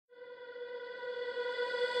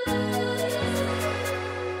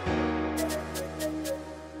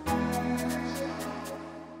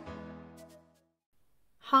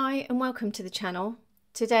Hi and welcome to the channel.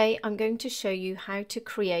 Today I'm going to show you how to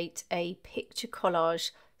create a picture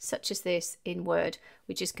collage such as this in Word,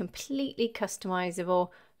 which is completely customizable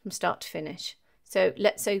from start to finish. So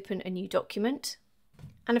let's open a new document.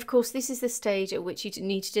 And of course this is the stage at which you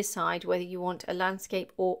need to decide whether you want a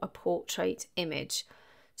landscape or a portrait image.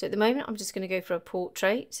 So at the moment I'm just going to go for a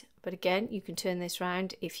portrait, but again you can turn this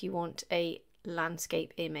around if you want a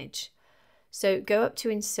landscape image. So go up to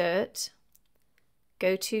Insert,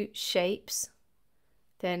 go to Shapes,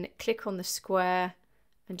 then click on the square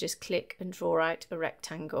and just click and draw out a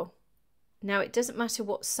rectangle. Now it doesn't matter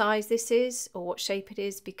what size this is or what shape it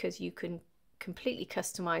is because you can completely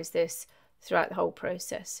customize this throughout the whole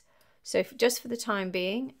process. So just for the time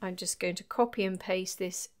being, I'm just going to copy and paste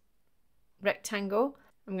this rectangle.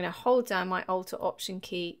 I'm going to hold down my Alt or Option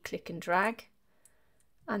key, click and drag,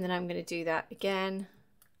 and then I'm going to do that again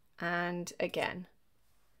and again.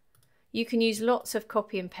 You can use lots of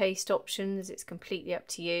copy and paste options, it's completely up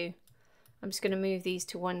to you. I'm just going to move these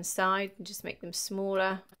to one side and just make them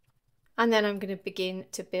smaller. And then I'm going to begin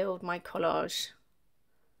to build my collage.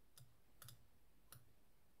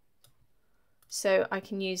 So I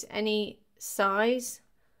can use any size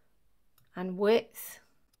and width.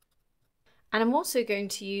 And I'm also going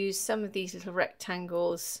to use some of these little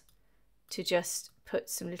rectangles to just put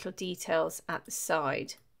some little details at the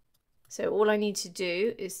side. So all I need to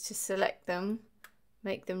do is to select them,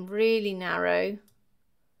 make them really narrow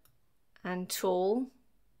and tall,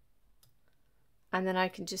 and then I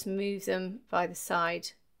can just move them by the side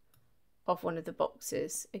of one of the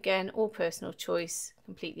boxes. Again, all personal choice,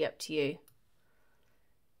 completely up to you.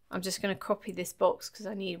 I'm just going to copy this box because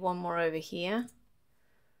I need one more over here.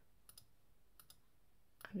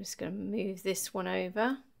 I'm just going to move this one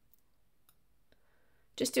over.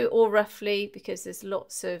 Just do it all roughly because there's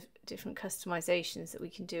lots of different customizations that we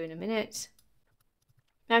can do in a minute.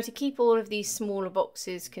 Now to keep all of these smaller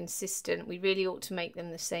boxes consistent, we really ought to make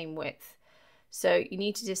them the same width. So you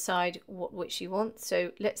need to decide which you want.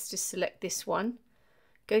 So let's just select this one,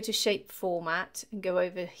 go to Shape Format and go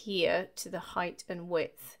over here to the height and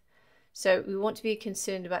width. So we want to be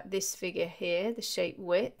concerned about this figure here, the shape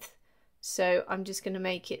width. So I'm just going to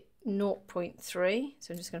make it 0.3.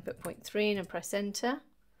 So I'm just going to put 0.3 in and press enter.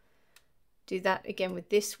 Do that again with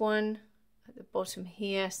this one at the bottom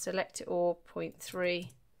here, select it all, 0.3,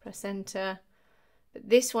 press enter. But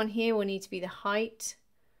this one here will need to be the height.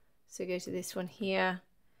 So go to this one here,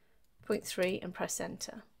 0.3 and press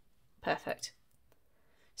enter. Perfect.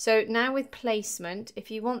 So now with placement,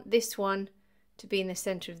 if you want this one to be in the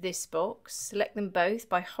center of this box, select them both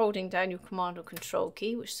by holding down your Command or Control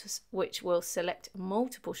key, which will select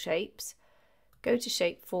multiple shapes. Go to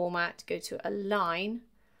Shape Format, go to Align,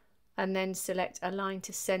 and then select Align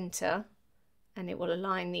to Center, and it will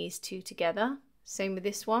align these two together. Same with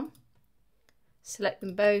this one. Select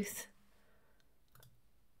them both,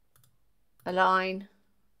 Align,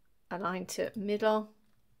 Align to Middle.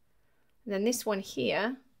 And then this one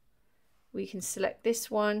here, we can select this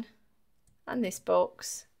one and this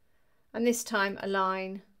box, and this time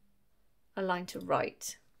Align, Align to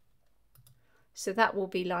Right. So that will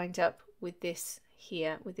be lined up with this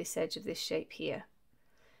here, with this edge of this shape here.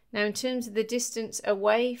 Now in terms of the distance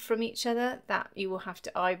away from each other, that you will have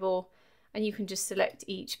to eyeball, and you can just select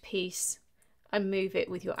each piece and move it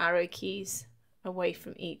with your arrow keys away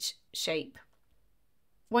from each shape.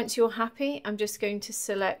 Once you're happy, I'm just going to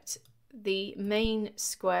select the main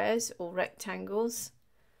squares or rectangles,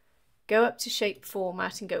 go up to Shape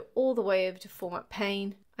Format and go all the way over to Format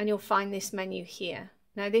Pane, and you'll find this menu here.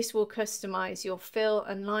 Now this will customize your fill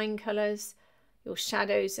and line colors, your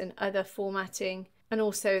shadows and other formatting, and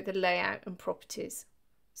also the layout and properties.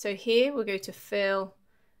 So here we'll go to Fill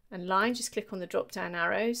and Line, just click on the drop down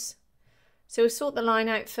arrows. So we'll sort the line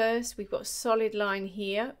out first. We've got a solid line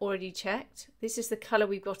here already checked. This is the color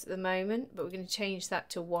we've got at the moment, but we're going to change that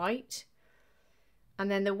to white. And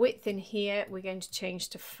then the width in here we're going to change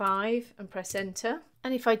to 5 and press enter.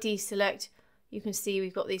 And if I deselect, you can see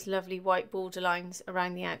we've got these lovely white border lines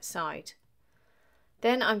around the outside.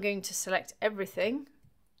 Then I'm going to select everything,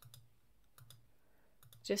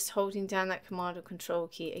 just holding down that Command or Control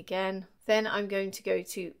key again. Then I'm going to go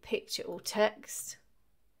to Picture or Text.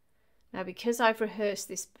 Now because I've rehearsed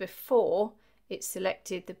this before, it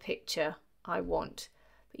selected the picture I want.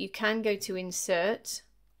 But you can go to Insert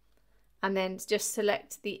and then just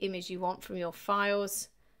select the image you want from your files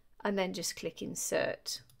and then just click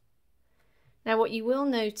Insert. Now what you will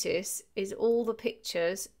notice is all the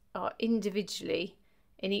pictures are individually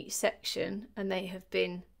in each section and they have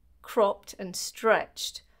been cropped and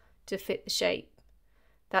stretched to fit the shape.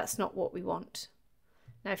 That's not what we want.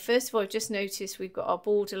 Now first of all, just notice we've got our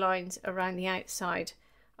border lines around the outside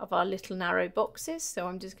of our little narrow boxes, so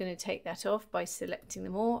I'm just going to take that off by selecting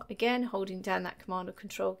them all, again holding down that Command or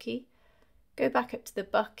Control key, go back up to the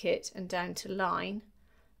bucket and down to line,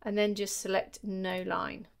 and then just select no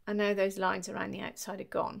line, and now those lines around the outside are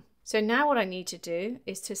gone. So now what I need to do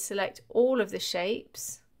is to select all of the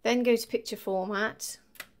shapes, then go to Picture Format,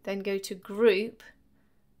 then go to Group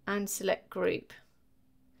and select Group.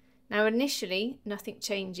 Now initially nothing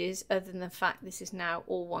changes other than the fact this is now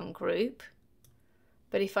all one group,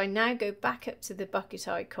 but if I now go back up to the bucket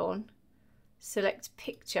icon, select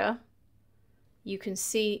Picture, you can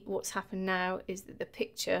see what's happened now is that the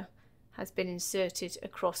picture has been inserted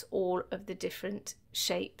across all of the different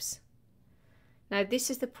shapes. Now this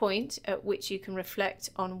is the point at which you can reflect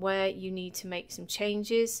on where you need to make some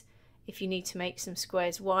changes, if you need to make some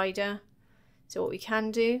squares wider. So what we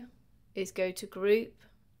can do is go to Group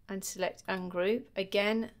and select Ungroup.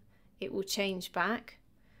 Again, it will change back.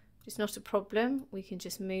 It's not a problem. We can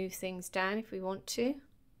just move things down if we want to.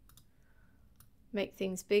 Make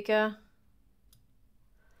things bigger.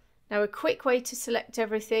 Now a quick way to select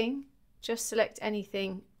everything, just select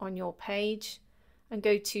anything on your page and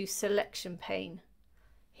go to Selection pane.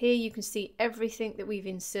 Here you can see everything that we've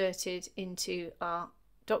inserted into our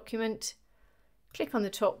document. Click on the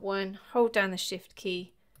top one, hold down the Shift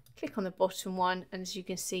key, click on the bottom one, and as you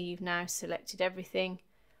can see you've now selected everything.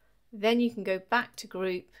 Then you can go back to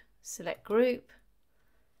Group, select Group,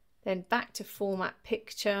 then back to Format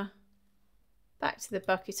Picture, back to the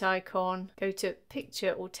bucket icon, go to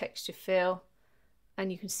Picture or Texture Fill,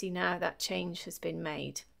 and you can see now that change has been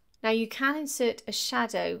made. Now you can insert a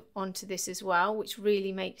shadow onto this as well, which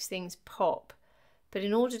really makes things pop. But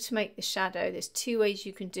in order to make the shadow, there's two ways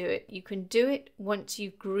you can do it. You can do it once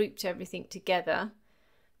you've grouped everything together,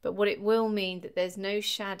 but what it will mean that there's no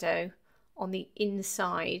shadow on the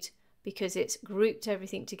inside because it's grouped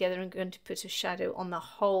everything together and going to put a shadow on the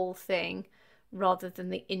whole thing rather than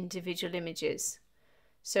the individual images.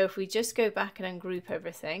 So if we just go back and ungroup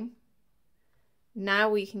everything, now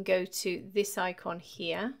we can go to this icon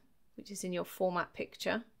here, which is in your Format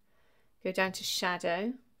Picture, go down to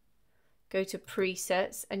Shadow, go to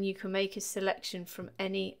Presets, and you can make a selection from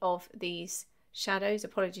any of these shadows.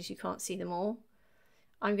 Apologies, you can't see them all.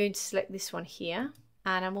 I'm going to select this one here,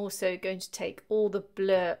 and I'm also going to take all the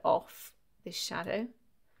blur off this shadow.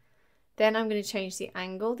 Then I'm going to change the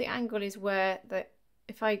angle. The angle is where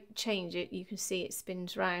if I change it, you can see it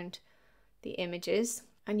spins around the images,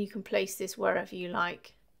 and you can place this wherever you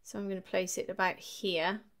like. So I'm going to place it about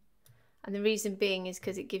here. And the reason being is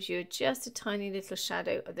because it gives you just a tiny little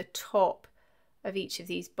shadow at the top of each of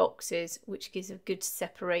these boxes, which gives a good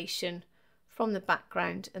separation from the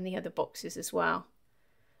background and the other boxes as well.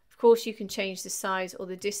 Of course, you can change the size or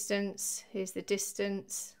the distance. Here's the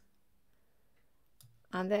distance.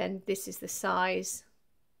 And then this is the size.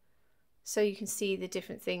 So you can see the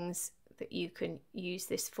different things that you can use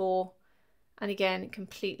this for. And again,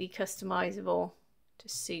 completely customizable to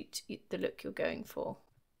suit the look you're going for.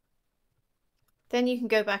 Then you can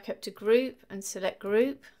go back up to Group and select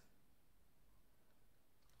Group.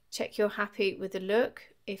 Check you're happy with the look.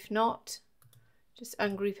 If not, just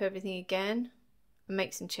ungroup everything again and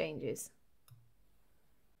make some changes.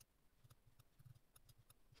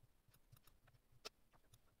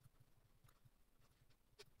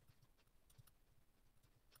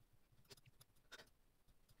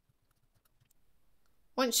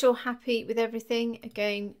 Once you're happy with everything,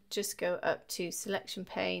 again, just go up to Selection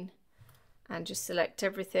pane and just select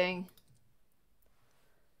everything.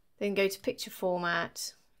 Then go to Picture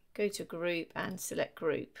Format, go to Group and select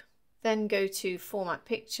Group. Then go to Format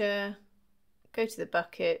Picture, go to the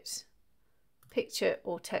bucket, Picture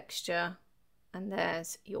or Texture, and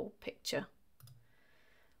there's your picture.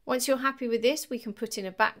 Once you're happy with this, we can put in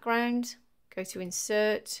a background. Go to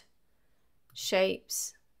Insert,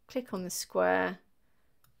 Shapes, click on the square,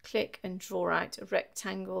 click and draw out a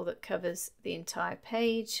rectangle that covers the entire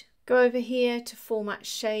page. Go over here to Format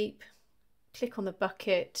Shape, click on the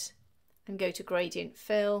bucket and go to Gradient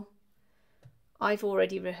Fill. I've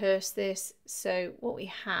already rehearsed this, so what we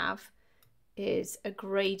have is a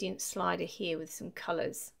gradient slider here with some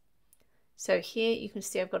colours. So here you can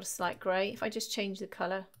see I've got a slight grey. If I just change the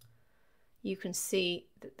colour, you can see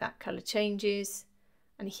that that colour changes.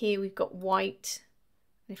 And here we've got white.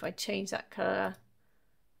 And if I change that colour,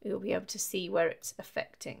 you'll be able to see where it's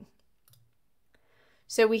affecting.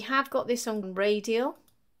 So we have got this on radial,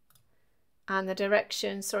 and the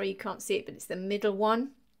direction, sorry you can't see it, but it's the middle one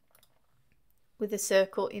with a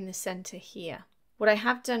circle in the center here. What I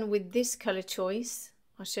have done with this color choice,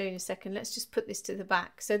 I'll show you in a second. Let's just put this to the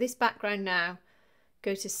back. So this background now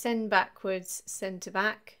go to send backwards, send to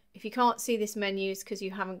back. If you can't see this menu, it's because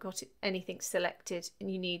you haven't got anything selected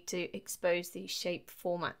and you need to expose the shape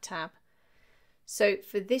format tab. So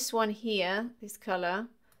for this one here, this colour,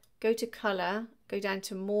 go to colour, go down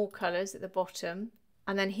to more colours at the bottom,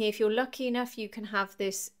 and then here, if you're lucky enough, you can have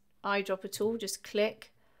this eyedropper tool. Just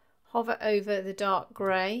click, hover over the dark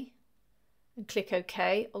grey and click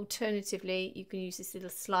OK. Alternatively, you can use this little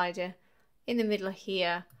slider in the middle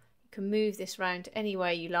here. You can move this around any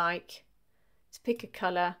way you like to pick a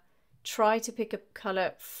colour. Try to pick a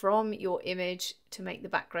colour from your image to make the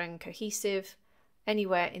background cohesive.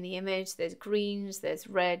 Anywhere in the image, there's greens, there's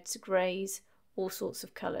reds, greys, all sorts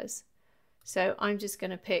of colours. So I'm just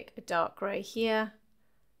going to pick a dark grey here,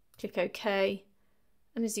 click OK,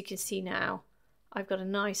 and as you can see now, I've got a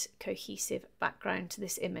nice cohesive background to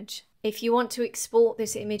this image. If you want to export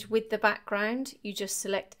this image with the background, you just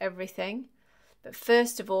select everything. But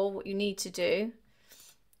first of all, what you need to do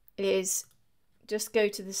is just go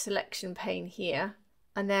to the selection pane here,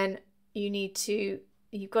 and then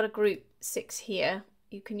you've got a group 6 here.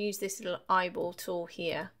 You can use this little eyeball tool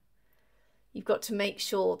here. You've got to make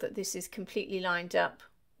sure that this is completely lined up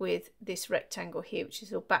with this rectangle here, which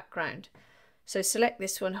is your background. So select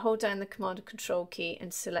this one, hold down the Command and Control key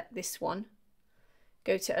and select this one.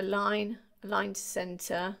 Go to Align, Align to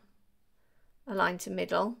Center, Align to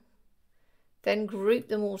Middle. Then group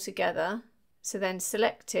them all together. So then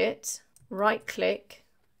select it, right click,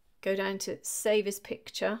 go down to Save as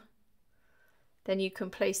Picture. Then you can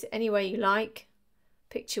place it anywhere you like.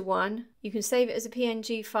 Picture 1. You can save it as a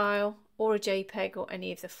PNG file or a JPEG or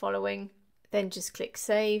any of the following. Then just click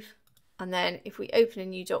Save. And then if we open a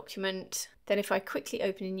new document, then if I quickly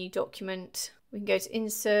open a new document, we can go to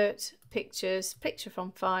Insert, Pictures, Picture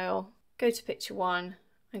from File, go to Picture 1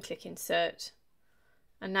 and click Insert.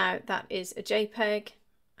 And now that is a JPEG,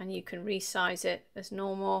 and you can resize it as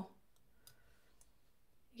normal.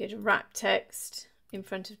 You go to Wrap Text, in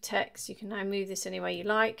front of text. You can now move this any way you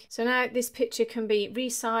like. So now this picture can be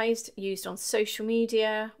resized, used on social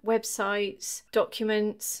media, websites,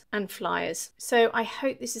 documents and flyers. So I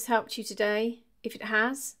hope this has helped you today. If it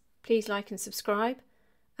has, please like and subscribe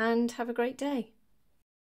and have a great day.